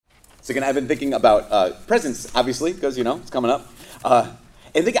So again, I've been thinking about presents, obviously, because, it's coming up.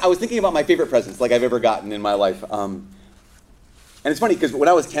 And I was thinking about my favorite presents, like I've ever gotten in my life. And it's funny, because when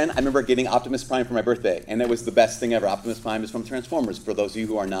I was 10, I remember getting Optimus Prime for my birthday, and it was the best thing ever. Optimus Prime is from Transformers, for those of you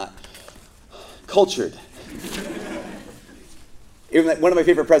who are not cultured. It was one of my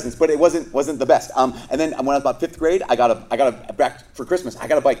favorite presents, but it wasn't the best. And then when I was about 5th grade, I got a back for Christmas. I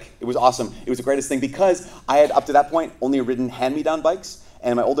got a bike. It was awesome. It was the greatest thing because I had up to that point only ridden hand-me-down bikes,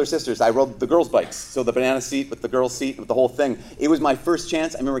 and my older sisters, I rode the girls' bikes, so the banana seat with the girls' seat with the whole thing. It was my first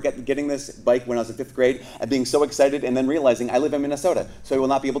chance. I remember getting this bike when I was in 5th grade and being so excited, and then realizing I live in Minnesota, so I will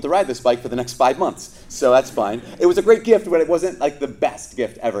not be able to ride this bike for the next 5 months. So that's fine. It was a great gift, but it wasn't like the best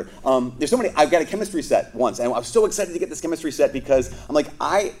gift ever. There's so many. I've got a chemistry set once, and I was so excited to get this chemistry set because I'm like,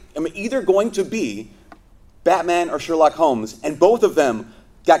 I am either going to be Batman or Sherlock Holmes, and both of them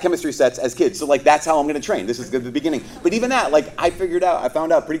got chemistry sets as kids. So that's how I'm going to train. This is the beginning. But even that, I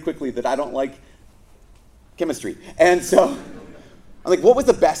found out pretty quickly that I don't like chemistry. And so I'm like, what was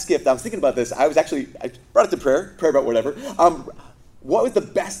the best gift? I was thinking about this. I brought it to prayer about whatever. What was the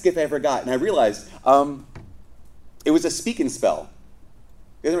best gift I ever got? And I realized it was a speak and spell.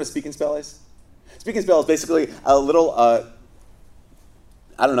 You guys know what a speak and spell is? Speak and spell is basically a little,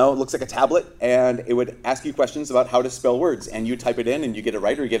 it looks like a tablet, and it would ask you questions about how to spell words, and you type it in, and you get it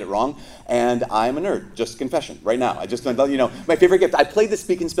right or you get it wrong, and I'm a nerd, just confession, right now. I just want to let you know, my favorite gift. I played the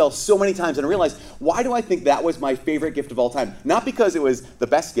speak and spell so many times, and I realized, why do I think that was my favorite gift of all time? Not because it was the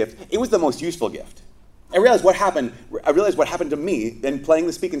best gift, it was the most useful gift. I realized what happened to me in playing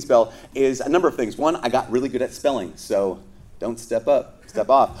the speak and spell is a number of things. One, I got really good at spelling, so don't step up, step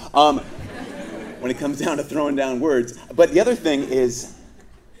off, when it comes down to throwing down words. But the other thing is,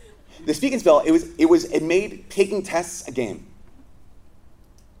 the speak and spell, it made taking tests a game.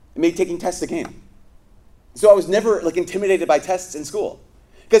 It made taking tests a game. So I was never intimidated by tests in school.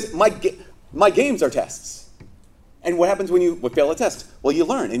 Because my games are tests. And what happens when you fail a test? Well, you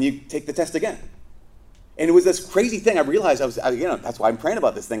learn and you take the test again. And it was this crazy thing. I realized that's why I'm praying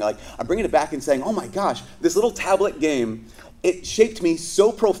about this thing. I'm bringing it back and saying, oh my gosh, this little tablet game, it shaped me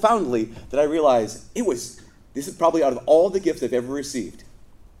so profoundly that I realized this is probably out of all the gifts I've ever received.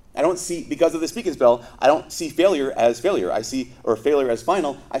 I don't see, because of the speak and spell, I don't see failure as failure. Or failure as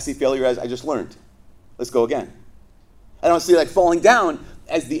final. I see failure as I just learned. Let's go again. I don't see falling down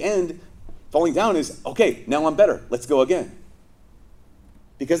as the end. Falling down is, okay, now I'm better. Let's go again.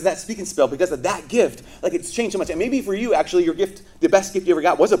 Because of that speak and spell, because of that gift, it's changed so much. And maybe for you, actually, your gift, the best gift you ever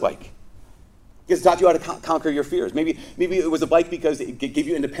got was a bike. Because it taught you how to conquer your fears. Maybe it was a bike because it gave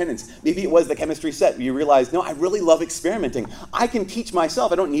you independence. Maybe it was the chemistry set where you realized, no, I really love experimenting. I can teach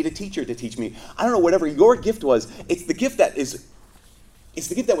myself. I don't need a teacher to teach me. I don't know, whatever your gift was, it's the gift that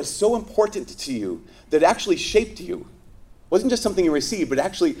was so important to you that it actually shaped you. It wasn't just something you received, but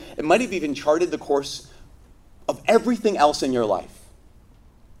it might have even charted the course of everything else in your life.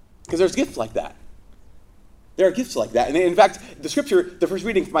 Because there's gifts like that. There are gifts like that. And in fact, the scripture, the first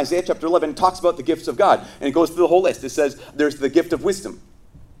reading from Isaiah chapter 11, talks about the gifts of God. And it goes through the whole list. It says there's the gift of wisdom.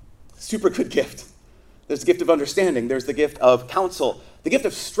 Super good gift. There's the gift of understanding. There's the gift of counsel. The gift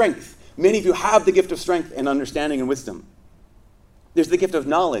of strength. Many of you have the gift of strength and understanding and wisdom. There's the gift of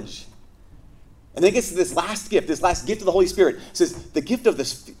knowledge. And then it gets to this last gift of the Holy Spirit. It says the gift of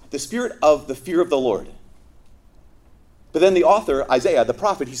the spirit of the fear of the Lord. But then the author, Isaiah, the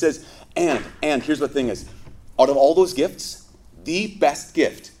prophet, he says, and here's what the thing is. Out of all those gifts, the best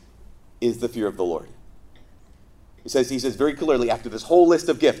gift is the fear of the Lord. He says very clearly after this whole list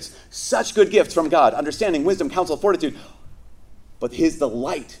of gifts, such good gifts from God, understanding, wisdom, counsel, fortitude, but his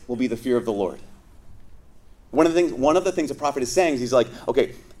delight will be the fear of the Lord. One of the things the prophet is saying is he's like,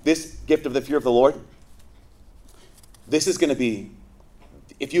 okay, this gift of the fear of the Lord, this is going to be,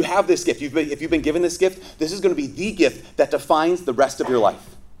 if you have this gift, if you've been given this gift, this is going to be the gift that defines the rest of your life.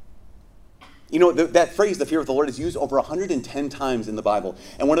 That phrase, the fear of the Lord, is used over 110 times in the Bible.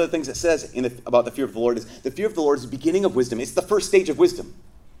 And one of the things it says about the fear of the Lord is the fear of the Lord is the beginning of wisdom. It's the first stage of wisdom.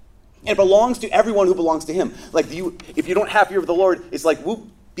 And it belongs to everyone who belongs to him. If you don't have fear of the Lord, it's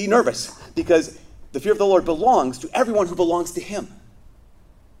be nervous. Because the fear of the Lord belongs to everyone who belongs to him.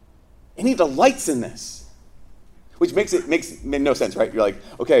 And he delights in this. Which makes no sense, right? You're like,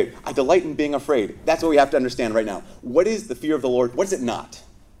 okay, I delight in being afraid. That's what we have to understand right now. What is the fear of the Lord? What is it not?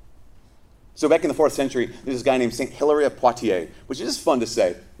 So back in the 4th century, there's this guy named St. Hilary of Poitiers, which is just fun to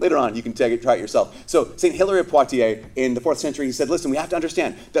say. Later on, you can try it yourself. So St. Hilary of Poitiers, in the 4th century, he said, listen, we have to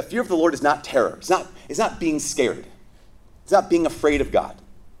understand that fear of the Lord is not terror. It's not being scared. It's not being afraid of God.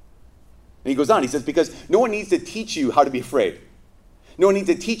 And he goes on, he says, because no one needs to teach you how to be afraid. No one needs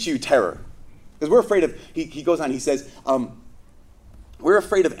to teach you terror. Because we're afraid of, he goes on, he says, We're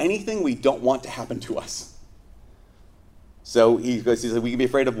afraid of anything we don't want to happen to us. So he says we can be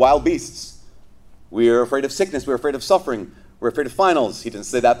afraid of wild beasts. We are afraid of sickness. We're afraid of suffering. We're afraid of finals. He didn't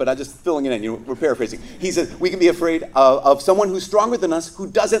say that, but I'm just filling it in. We're paraphrasing. He says we can be afraid of someone who's stronger than us, who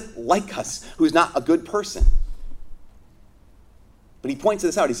doesn't like us, who's not a good person. But he points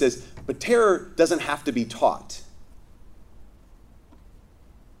this out. He says, but terror doesn't have to be taught.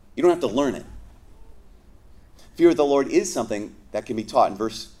 You don't have to learn it. Fear of the Lord is something that can be taught.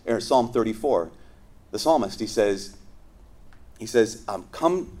 In Psalm 34, the psalmist, he says,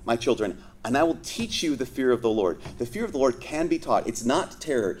 come, my children, and I will teach you the fear of the Lord. The fear of the Lord can be taught. It's not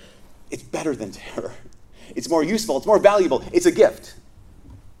terror. It's better than terror. It's more useful. It's more valuable. It's a gift.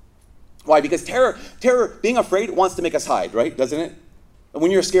 Why? Because terror, being afraid wants to make us hide, right? Doesn't it? When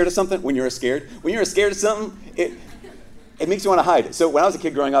you're scared of something, scared of something, it makes you want to hide. So when I was a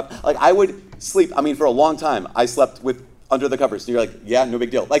kid growing up, I would sleep. For a long time, I slept under the covers. So you're like, yeah, no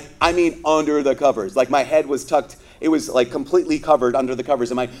big deal. Under the covers. My head was tucked. It was completely covered under the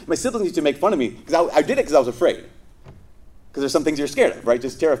covers. And my siblings used to make fun of me because I did it because I was afraid. Because there's some things you're scared of, right?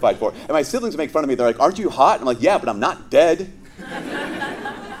 Just terrified for. And my siblings would make fun of me. They're like, aren't you hot? I'm like, yeah, but I'm not dead.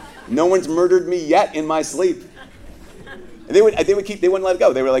 No one's murdered me yet in my sleep. And they wouldn't let it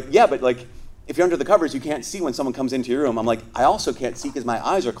go. They were like, yeah, but if you're under the covers, you can't see when someone comes into your room. I'm like, I also can't see because my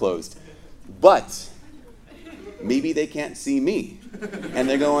eyes are closed. But maybe they can't see me. And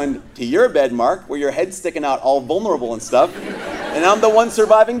they're going to your bed, Mark, where your head's sticking out all vulnerable and stuff. And I'm the one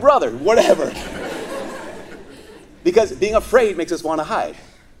surviving brother, whatever. Because being afraid makes us want to hide.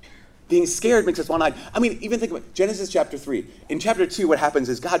 Being scared makes us want to hide. Even think about Genesis chapter 3. In chapter 2, what happens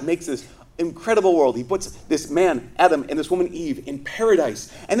is God makes this incredible world. He puts this man, Adam, and this woman, Eve, in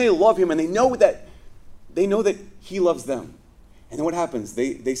paradise. And they love him, and they know that he loves them. And then what happens?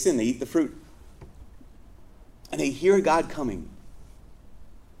 They sin. They eat the fruit. And they hear God coming.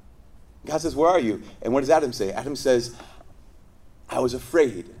 God says, where are you? And what does Adam say? Adam says, I was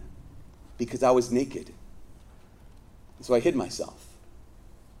afraid because I was naked. So I hid myself.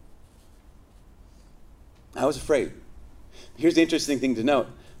 I was afraid. Here's the interesting thing to note.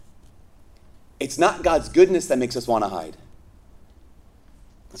 It's not God's goodness that makes us want to hide.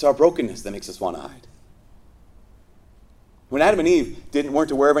 It's our brokenness that makes us want to hide. When Adam and Eve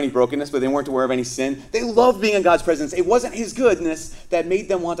weren't aware of any brokenness, but they weren't aware of any sin, they loved being in God's presence. It wasn't his goodness that made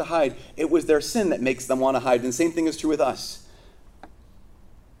them want to hide. It was their sin that makes them want to hide. And the same thing is true with us.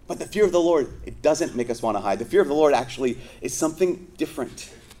 But the fear of the Lord, it doesn't make us want to hide. The fear of the Lord actually is something different.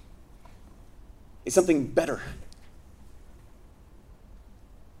 It's something better.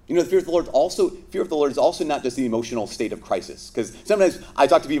 The fear of the Lord is also not just the emotional state of crisis. Because sometimes I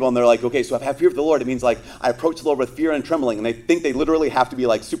talk to people and they're like, okay, so if I have fear of the Lord, it means I approach the Lord with fear and trembling. And they think they literally have to be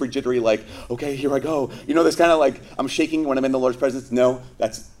super jittery, okay, here I go. This kind of I'm shaking when I'm in the Lord's presence. No,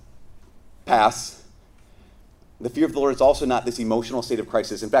 that's pass. The fear of the Lord is also not this emotional state of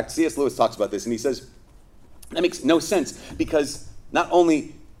crisis. In fact, C.S. Lewis talks about this and he says, that makes no sense because not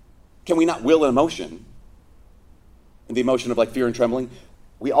only can we not will an emotion, and the emotion of fear and trembling,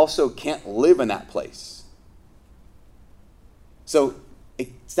 we also can't live in that place. So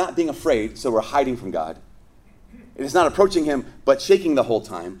it's not being afraid, so we're hiding from God. It is not approaching him, but shaking the whole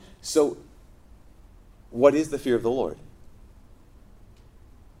time. So what is the fear of the Lord?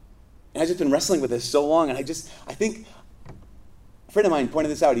 And I've just been wrestling with this so long, and I think a friend of mine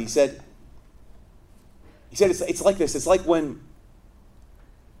pointed this out. He said it's like this. It's like when,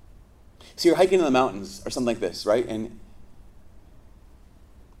 so you're hiking in the mountains or something like this, right? And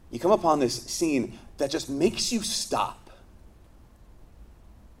you come upon this scene that just makes you stop.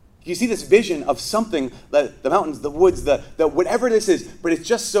 You see this vision of something, the mountains, the woods, the whatever this is, but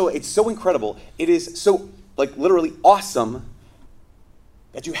it's so incredible. It is so literally awesome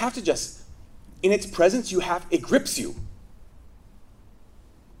that you have to just, in its presence, it grips you.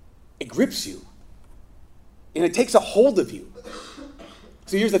 It grips you. And it takes a hold of you.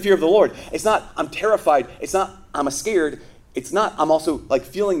 So here's the fear of the Lord. It's not, I'm terrified. It's not, I'm scared. It's not, I'm also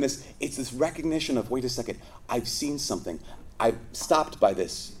feeling this. It's this recognition of, wait a second, I've seen something. I've stopped by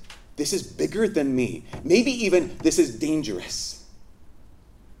this. This is bigger than me. Maybe even this is dangerous.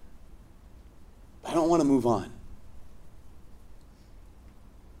 I don't want to move on.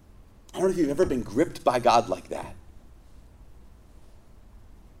 I don't know if you've ever been gripped by God like that.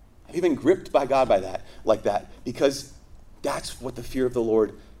 Have you been gripped by God like that? Because that's what the fear of the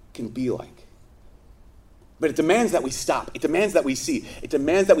Lord can be like. But it demands that we stop. It demands that we see. It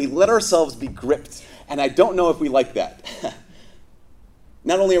demands that we let ourselves be gripped. And I don't know if we like that.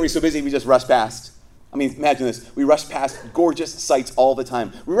 Not only are we so busy, we just rush past. Imagine this. We rush past gorgeous sights all the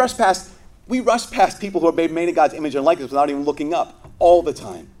time. We rush past people who are made in God's image and likeness without even looking up all the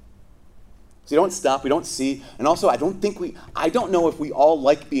time. So we don't stop, we don't see, and also I don't know if we all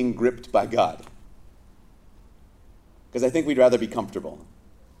like being gripped by God. Because I think we'd rather be comfortable.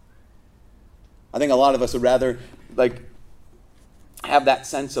 I think a lot of us would rather, have that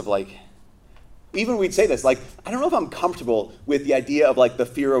sense of, even we'd say this, I don't know if I'm comfortable with the idea of, the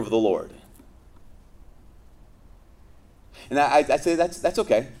fear of the Lord. And I say that's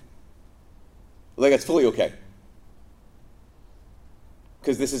okay. It's fully okay.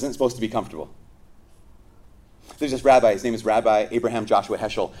 Because this isn't supposed to be comfortable. There's this rabbi, his name is Rabbi Abraham Joshua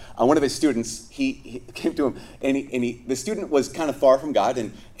Heschel. One of his students, he came to him, and the student was kind of far from God,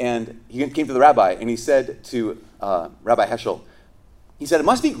 and he came to the rabbi, and he said to Rabbi Heschel, he said, it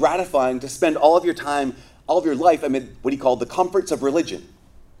must be gratifying to spend all of your time, all of your life amid what he called the comforts of religion.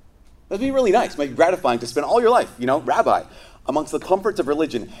 That'd be really nice. It might be gratifying to spend all your life, rabbi, amongst the comforts of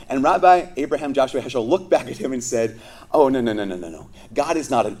religion. And Rabbi Abraham Joshua Heschel looked back at him and said, oh, no. God is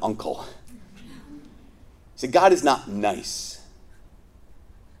not an uncle. He said, God is not nice.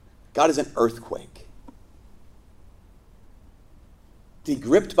 God is an earthquake. To be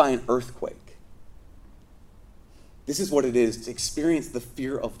gripped by an earthquake. This is what it is to experience the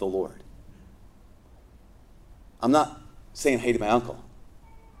fear of the Lord. I'm not saying hey to my uncle.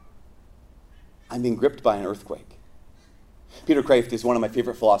 I'm being gripped by an earthquake. Peter Kreeft is one of my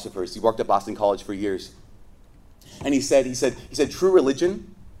favorite philosophers. He worked at Boston College for years. And he said, true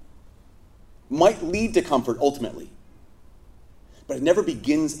religion might lead to comfort ultimately, but it never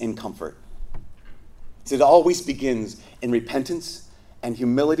begins in comfort. He said it always begins in repentance and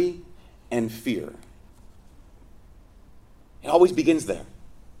humility and fear. It always begins there.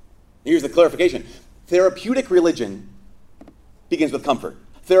 Here's the clarification. Therapeutic religion begins with comfort.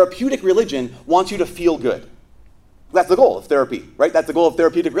 Therapeutic religion wants you to feel good. That's the goal of therapy, right? That's the goal of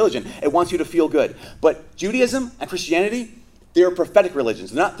therapeutic religion. It wants you to feel good. But Judaism and Christianity, they're prophetic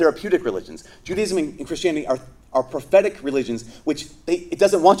religions. They're not therapeutic religions. Judaism and Christianity are prophetic religions, which it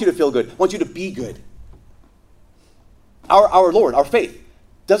doesn't want you to feel good. It wants you to be good. Our Lord, our faith,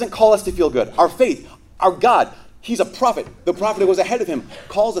 doesn't call us to feel good. Our faith, our God, He's a prophet. The prophet who goes ahead of him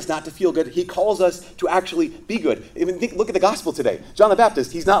calls us not to feel good. He calls us to actually be good. Look at the gospel today. John the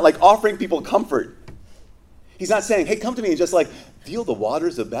Baptist, he's not offering people comfort. He's not saying, hey, come to me and just feel the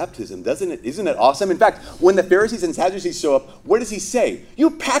waters of baptism. Isn't it awesome? In fact, when the Pharisees and Sadducees show up, what does he say?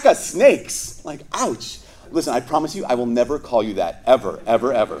 You pack of snakes. Ouch. Listen, I promise you, I will never call you that. Ever,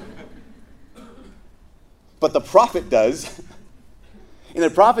 ever, ever. But the prophet does. And the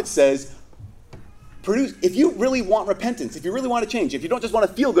prophet says, if you really want repentance, if you really want to change, if you don't just want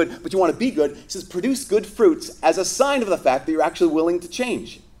to feel good, but you want to be good, he says, produce good fruits as a sign of the fact that you're actually willing to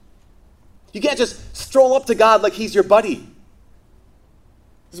change. You can't just stroll up to God like he's your buddy.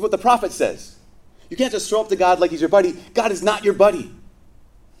 This is what the prophet says. You can't just stroll up to God like he's your buddy. God is not your buddy.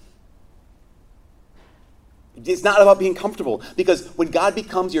 It's not about being comfortable, because when God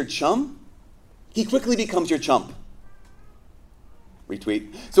becomes your chum, he quickly becomes your chump.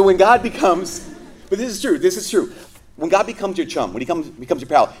 Retweet. So when God becomes... But this is true. When God becomes your chum, when he becomes your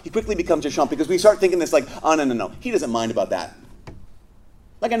pal, he quickly becomes your chump, because we start thinking this oh, no. He doesn't mind about that.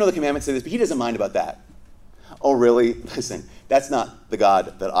 I know the commandments say this, but he doesn't mind about that. Oh, really? Listen, that's not the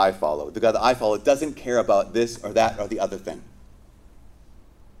God that I follow. The God that I follow doesn't care about this or that or the other thing.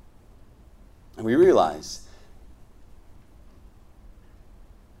 And we realize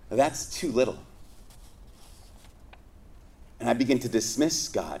that that's too little. And I begin to dismiss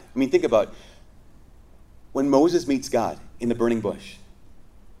God. Think about when Moses meets God in the burning bush.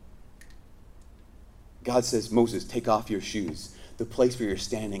 God says, Moses, take off your shoes. The place where you're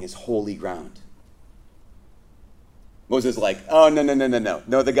standing is holy ground. Moses is oh, no.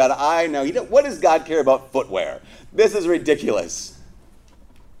 No, the God I know. What does God care about footwear? This is ridiculous.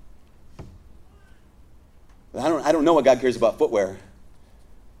 I don't know what God cares about footwear.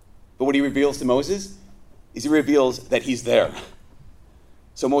 But what he reveals to Moses is he reveals that he's there.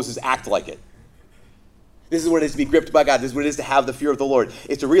 So Moses, act like it. This is what it is to be gripped by God. This is what it is to have the fear of the Lord.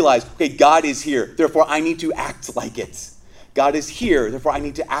 It's to realize, okay, God is here. Therefore, I need to act like it. God is here. Therefore, I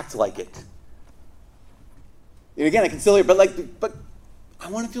need to act like it. And again, I can still hear, but I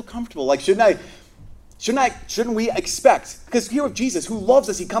want to feel comfortable. Shouldn't we expect, because here with Jesus, who loves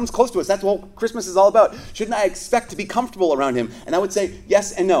us, he comes close to us. That's what Christmas is all about. Shouldn't I expect to be comfortable around him? And I would say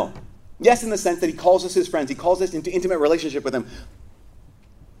yes and no. Yes, in the sense that he calls us his friends. He calls us into intimate relationship with him.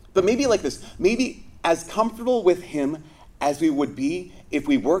 But maybe like this. Maybe as comfortable with him as we would be if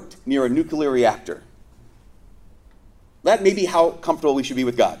we worked near a nuclear reactor. That may be how comfortable we should be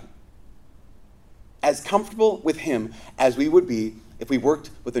with God. As comfortable with him as we would be if we worked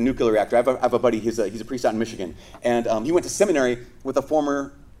with a nuclear reactor. I have a buddy, he's a priest out in Michigan, and he went to seminary with a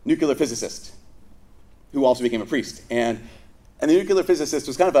former nuclear physicist who also became a priest. And the nuclear physicist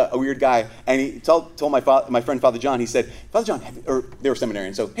was kind of a weird guy, and he told my friend Father John, he said, Father John, or they were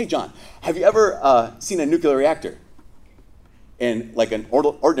seminarians, so, hey John, have you ever seen a nuclear reactor? And like an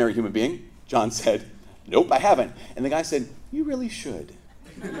ordinary human being, John said, nope, I haven't. And the guy said, you really should.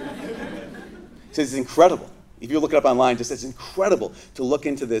 He says, it's incredible. If you look it up online, just it's incredible to look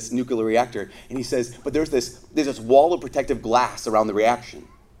into this nuclear reactor. And he says, but there's this wall of protective glass around the reaction.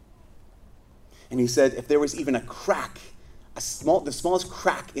 And he said, if there was even a crack, the smallest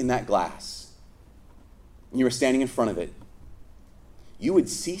crack in that glass, and you were standing in front of it, you would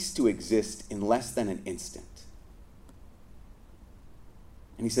cease to exist in less than an instant.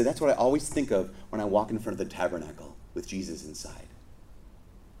 And he said, that's what I always think of when I walk in front of the tabernacle with Jesus inside.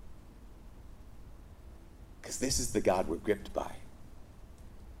 Because this is the God we're gripped by.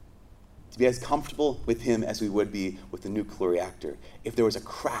 To be as comfortable with him as we would be with the nuclear reactor. If there was a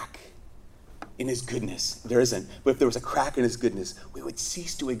crack in his goodness, there isn't, but if there was a crack in his goodness, we would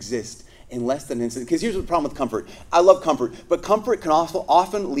cease to exist in less than an instant. Because here's the problem with comfort. I love comfort, but comfort can also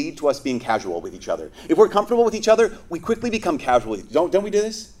often lead to us being casual with each other. If we're comfortable with each other, we quickly become casual. Don't we do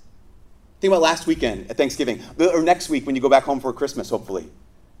this? Think about last weekend at Thanksgiving, or next week when you go back home for Christmas, hopefully.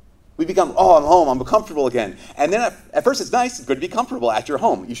 We become, oh, I'm home, I'm comfortable again. And then at first it's nice, it's good to be comfortable at your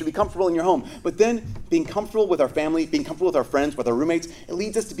home. You should be comfortable in your home. But then being comfortable with our family, being comfortable with our friends, with our roommates, it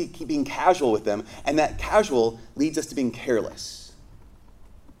leads us to being casual with them. And that casual leads us to being careless.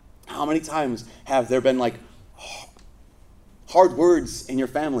 How many times have there been like hard words in your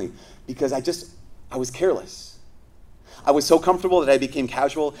family because I was careless? I was so comfortable that I became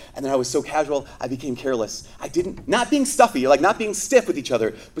casual, and then I was so casual, I became careless. Not being stuffy, like not being stiff with each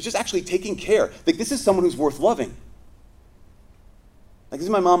other, but just actually taking care. Like this is someone who's worth loving. Like this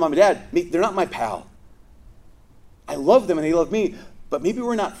is my mom, my dad. They're not my pal. I love them and they love me, but maybe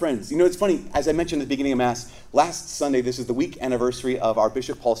we're not friends. You know, it's funny, as I mentioned at the beginning of Mass, last Sunday, this is the week anniversary of our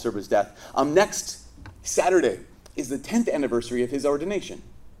Bishop Paul Serba's death. Next Saturday is the 10th anniversary of his ordination.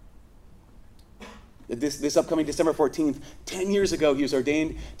 This upcoming December 14th, 10 years ago, he was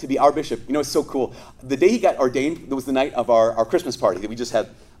ordained to be our bishop. You know, it's so cool. The day he got ordained, it was the night of our Christmas party that we just had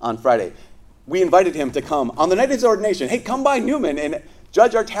on Friday. We invited him to come on the night of his ordination. Hey, come by Newman and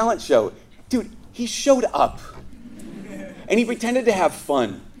judge our talent show. Dude, he showed up. And he pretended to have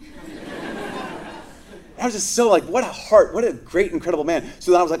fun. I was just so like, what a heart, what a great, incredible man.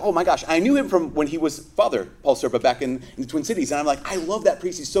 So then I was like, oh my gosh, I knew him from when he was Father Paul Serba back in the Twin Cities. And I'm like, I love that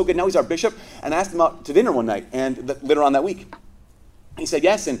priest, he's so good. Now he's our bishop. And I asked him out to dinner one night, and later on that week. He said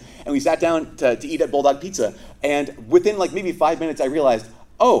yes, and we sat down to eat at Bulldog Pizza. And within like maybe 5 minutes, I realized,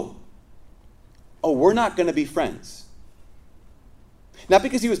 oh, we're not gonna be friends. Not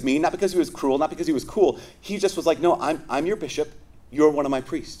because he was mean, not because he was cruel, not because he was cool. He just was like, no, I'm your bishop, you're one of my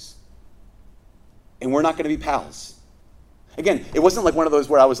priests. And we're not going to be pals. Again, it wasn't like one of those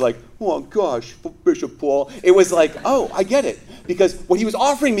where I was like, oh gosh, Bishop Paul. It was like, oh, I get it. Because what he was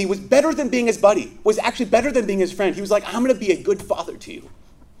offering me was better than being his buddy, was actually better than being his friend. He was like, I'm going to be a good father to you.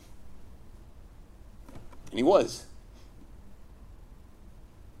 And he was.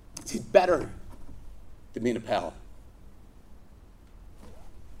 He's better than being a pal.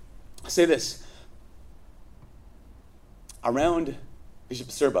 I'll say this. Around Bishop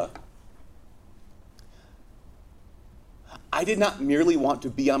Serba, I did not merely want to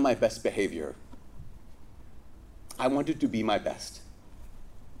be on my best behavior. I wanted to be my best.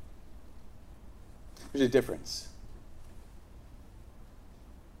 There's a difference.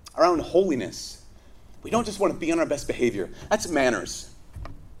 Around holiness, we don't just want to be on our best behavior. That's manners.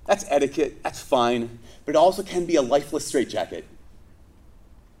 That's etiquette. That's fine. But it also can be a lifeless straitjacket.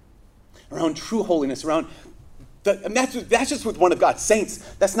 Around true holiness, that's just with one of God's saints.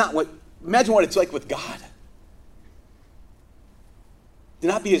 That's not imagine what it's like with God. To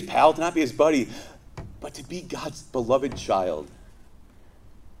not be his pal, to not be his buddy, but to be God's beloved child.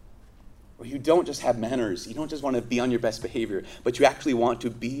 Where you don't just have manners, you don't just want to be on your best behavior, but you actually want to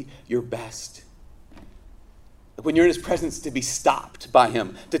be your best. Like when you're in his presence, to be stopped by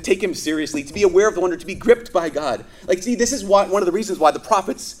him, to take him seriously, to be aware of the wonder, to be gripped by God. Like, see, this is one of the reasons why the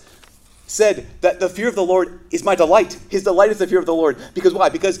prophets said that the fear of the Lord is my delight. His delight is the fear of the Lord. Because why?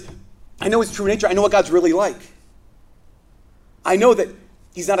 Because I know his true nature. I know what God's really like. I know that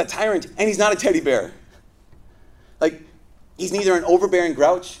he's not a tyrant, and he's not a teddy bear. Like, he's neither an overbearing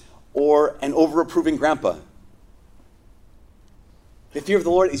grouch or an over-approving grandpa. The fear of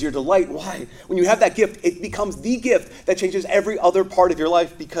the Lord is your delight. Why? When you have that gift, it becomes the gift that changes every other part of your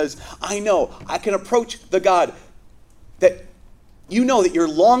life, because I know I can approach the God that You know that you're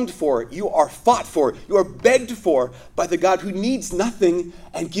longed for, you are fought for, you are begged for by the God who needs nothing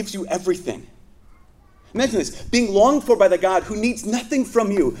and gives you everything. Imagine this, being longed for by the God who needs nothing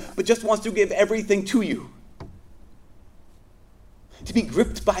from you, but just wants to give everything to you. To be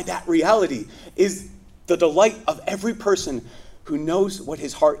gripped by that reality is the delight of every person who knows what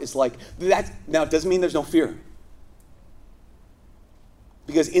his heart is like. Now, it doesn't mean there's no fear.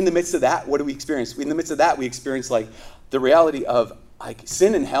 Because in the midst of that, what do we experience? In the midst of that, we experience like the reality of like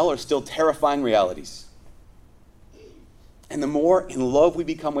sin and hell are still terrifying realities. And the more in love we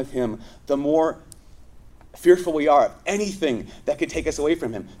become with him, the more fearful we are of anything that could take us away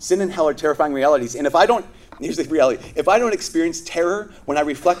from him. Sin and hell are terrifying realities. And here's the reality, if I don't experience terror when I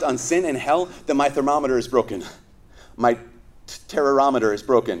reflect on sin and hell, then my thermometer is broken. My terrorometer is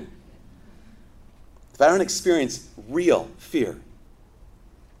broken. If I don't experience real fear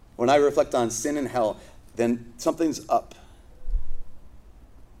when I reflect on sin and hell, then something's up.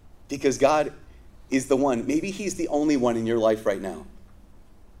 Because God is the one, maybe he's the only one in your life right now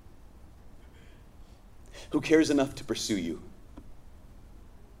who cares enough to pursue you.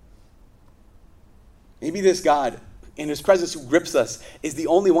 Maybe this God, in his presence who grips us, is the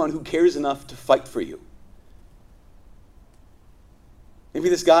only one who cares enough to fight for you. Maybe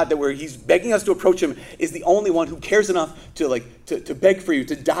this God that where he's begging us to approach him is the only one who cares enough to beg for you,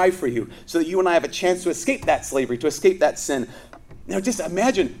 to die for you, so that you and I have a chance to escape that slavery, to escape that sin. Now just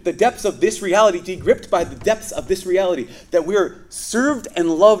imagine the depths of this reality, to be gripped by the depths of this reality, that we're served and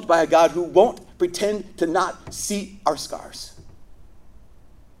loved by a God who won't pretend to not see our scars.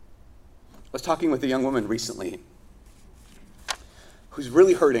 I was talking with a young woman recently who's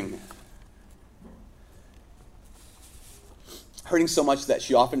really hurting so much that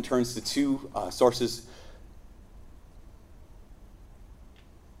she often turns to two sources.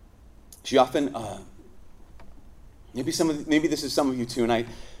 She often, maybe this is some of you too, and I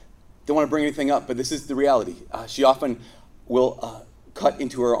don't want to bring anything up, but this is the reality. She often will cut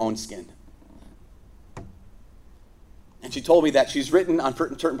into her own skin. And she told me that she's written on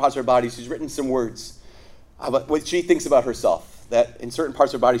certain parts of her body, she's written some words about what she thinks about herself. That in certain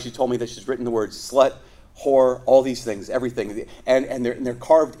parts of her body, she told me that she's written the words slut, whore, all these things, everything. And they're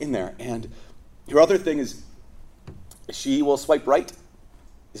carved in there. And her other thing is she will swipe right.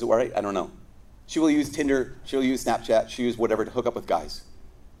 Is it right? I don't know. She will use Tinder, she'll use Snapchat, she'll use whatever to hook up with guys.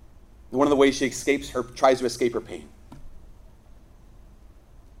 And one of the ways she tries to escape her pain.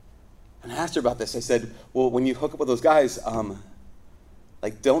 And I asked her about this. I said, well, when you hook up with those guys,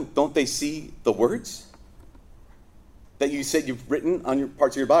 don't they see the words that you said you've written on your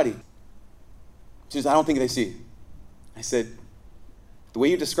parts of your body? She says, I don't think they see. I said, the way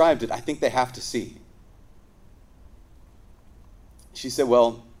you described it, I think they have to see. She said,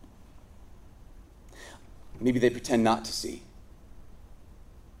 well, maybe they pretend not to see.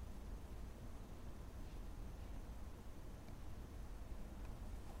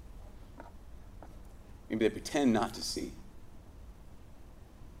 Maybe they pretend not to see.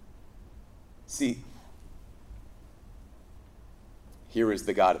 See, here is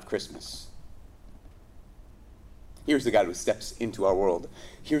the God of Christmas. Here's the God who steps into our world.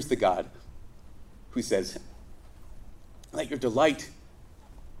 Here's the God who says, let your delight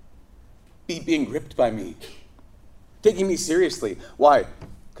be being gripped by me, taking me seriously. Why?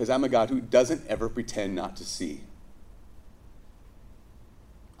 Because I'm a God who doesn't ever pretend not to see.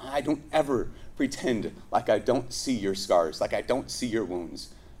 I don't ever pretend like I don't see your scars, like I don't see your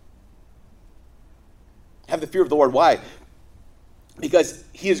wounds. Have the fear of the Lord. Why? Because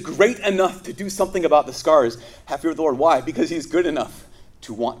he is great enough to do something about the scars. Have fear of the Lord. Why? Because he is good enough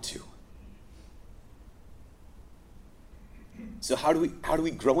to want to. So how do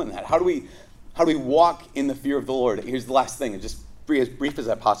we grow in that? How do we walk in the fear of the Lord? Here's the last thing, and just be as brief as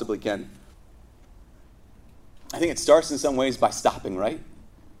I possibly can. I think it starts in some ways by stopping, right?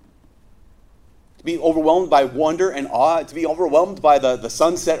 To be overwhelmed by wonder and awe, to be overwhelmed by the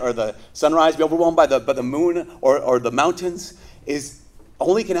sunset or the sunrise, be overwhelmed by the moon or the mountains, is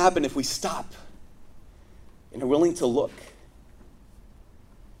only can happen if we stop and are willing to look.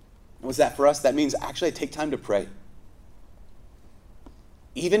 What's that for us? That means actually I take time to pray.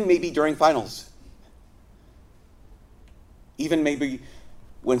 Even maybe during finals. Even maybe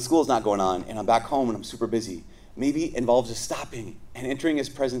when school's not going on and I'm back home and I'm super busy. Maybe it involves just stopping and entering his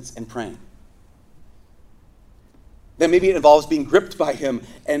presence and praying. Then maybe it involves being gripped by him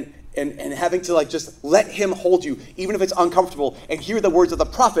and having to just let him hold you, even if it's uncomfortable, and hear the words of the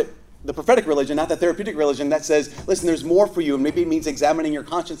prophet, the prophetic religion, not the therapeutic religion, that says, listen, there's more for you. And maybe it means examining your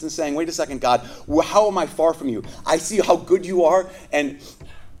conscience and saying, wait a second, God, how am I far from you? I see how good you are, and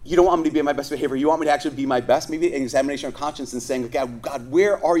you don't want me to be at my best behavior. You want me to actually be my best. Maybe an examination of conscience and saying, God,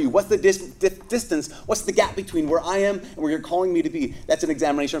 where are you? What's the distance? What's the gap between where I am and where you're calling me to be? That's an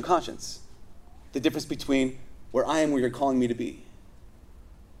examination of conscience. The difference between where I am and where you're calling me to be.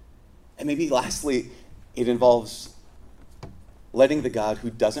 And maybe lastly, it involves letting the God who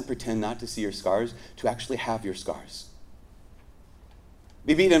doesn't pretend not to see your scars to actually have your scars.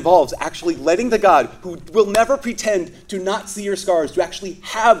 Maybe it involves actually letting the God who will never pretend to not see your scars, to actually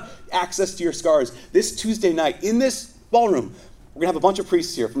have access to your scars. This Tuesday night, in this ballroom, we're going to have a bunch of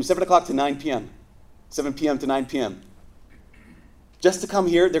priests here from 7 o'clock to 9 p.m., 7 p.m. to 9 p.m. Just to come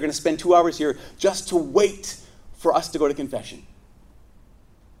here, they're going to spend 2 hours here just to wait for us to go to confession.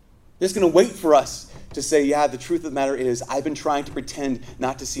 They're just going to wait for us to say, yeah, the truth of the matter is I've been trying to pretend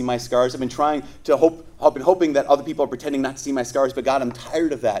not to see my scars. I've been hoping that other people are pretending not to see my scars, but God, I'm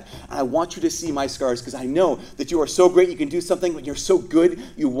tired of that. And I want you to see my scars because I know that you are so great, you can do something, but you're so good,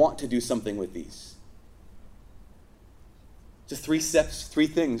 you want to do something with these. Just 3 steps, 3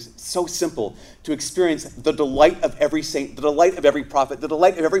 things, so simple to experience the delight of every saint, the delight of every prophet, the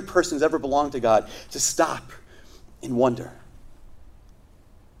delight of every person who's ever belonged to God, to stop and wonder,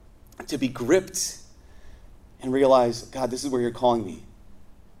 to be gripped and realize, God, this is where you're calling me.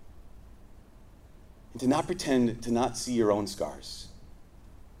 And to not pretend to not see your own scars,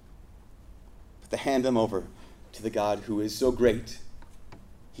 but to hand them over to the God who is so great,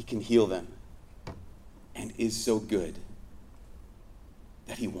 he can heal them, and is so good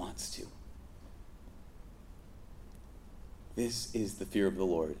that he wants to. This is the fear of the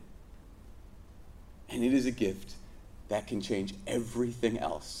Lord. And it is a gift that can change everything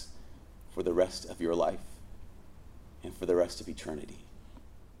else for the rest of your life and for the rest of eternity.